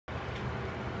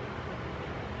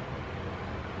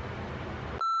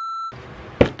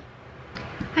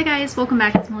Hi guys, welcome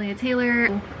back. It's Malia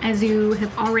Taylor. As you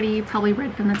have already probably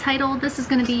read from the title, this is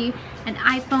going to be an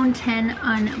iPhone 10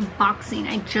 unboxing.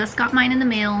 I just got mine in the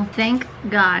mail, thank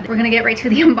God. We're going to get right to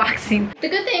the unboxing. The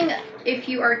good thing, if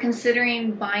you are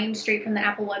considering buying straight from the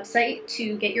Apple website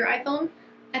to get your iPhone,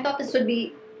 I thought this would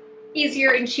be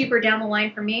easier and cheaper down the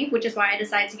line for me, which is why I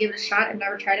decided to give it a shot. I've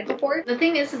never tried it before. The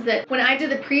thing is that when I did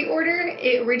the pre-order,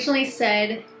 it originally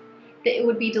said that it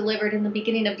would be delivered in the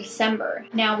beginning of December.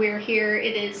 Now we're here,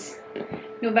 it is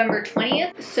November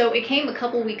 20th, so it came a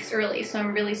couple weeks early, so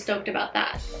I'm really stoked about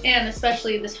that. And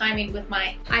especially the timing with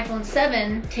my iPhone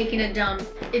 7 taking a dump,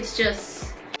 it's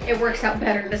just, it works out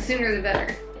better. The sooner the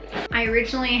better. I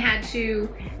originally had to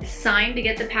sign to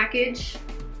get the package,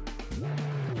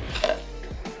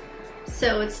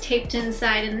 so it's taped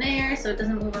inside in there so it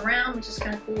doesn't move around, which is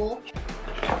kind of cool.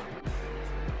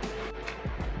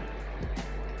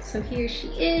 So here she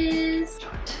is.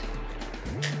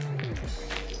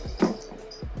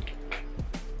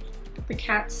 The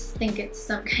cats think it's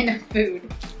some kind of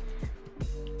food.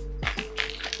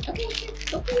 Okay,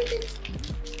 go play with it.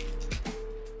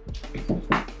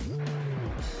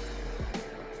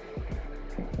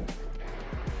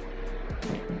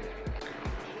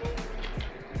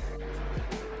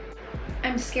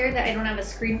 I'm scared that I don't have a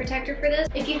screen protector for this.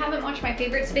 If you haven't watched my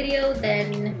favorites video,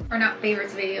 then, or not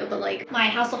favorites video, but like my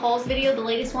House of Hauls video, the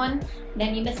latest one,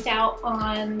 then you missed out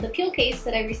on the peel case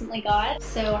that I recently got.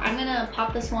 So I'm gonna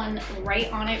pop this one right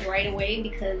on it right away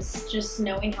because just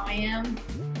knowing how I am,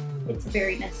 it's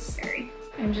very necessary.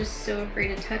 I'm just so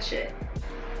afraid to touch it.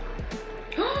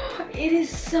 It is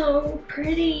so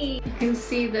pretty. You can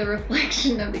see the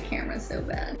reflection of the camera so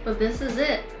bad. But this is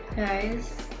it,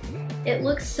 guys. It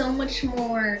looks so much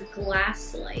more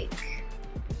glass-like.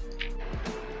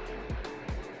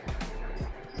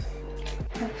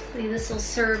 Hopefully this will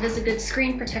serve as a good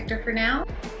screen protector for now.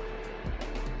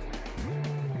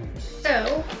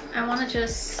 So I want to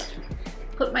just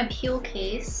put my peel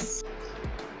case.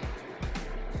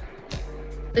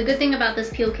 The good thing about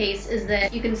this peel case is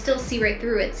that you can still see right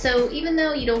through it. So even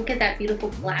though you don't get that beautiful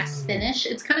glass finish,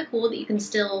 it's kind of cool that you can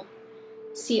still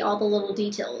see all the little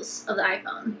details of the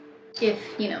iPhone. If,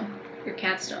 you know, your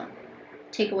cats don't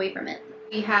take away from it.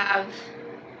 We have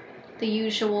the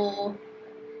usual,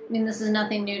 I mean, this is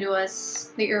nothing new to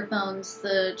us, the earphones,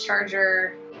 the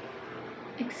charger.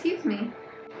 Excuse me.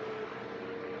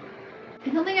 I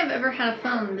don't think I've ever had a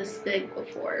phone this big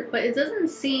before, but it doesn't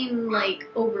seem like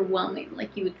overwhelming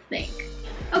like you would think.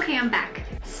 Okay, I'm back.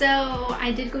 So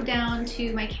I did go down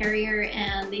to my carrier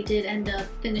and they did end up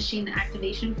finishing the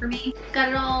activation for me. Got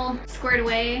it all squared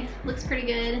away, looks pretty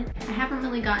good. I haven't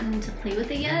really gotten to play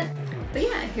with it yet, but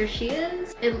yeah, here she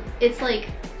is. It's like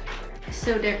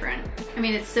so different. I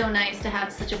mean, it's so nice to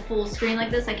have such a full screen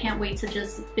like this. I can't wait to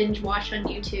just binge watch on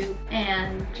YouTube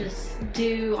and just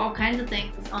do all kinds of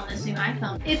things on this new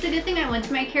iPhone. It's a good thing I went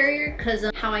to my carrier because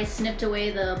of how I snipped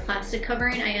away the plastic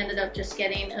covering. I ended up just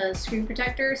getting a screen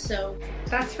protector, so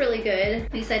that's really good.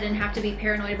 At least I didn't have to be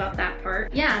paranoid about that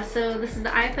part. Yeah, so this is the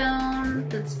iPhone.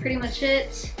 That's pretty much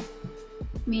it.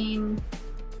 I mean,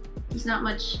 there's not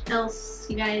much else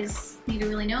you guys need to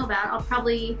really know about. I'll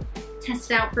probably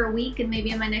test it out for a week and maybe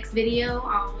in my next video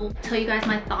I'll tell you guys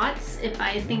my thoughts if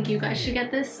I think you guys should get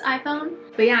this iPhone.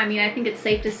 But yeah, I mean, I think it's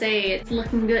safe to say it's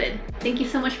looking good. Thank you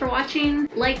so much for watching.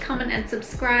 Like, comment, and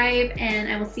subscribe,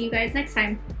 and I will see you guys next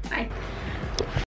time. Bye.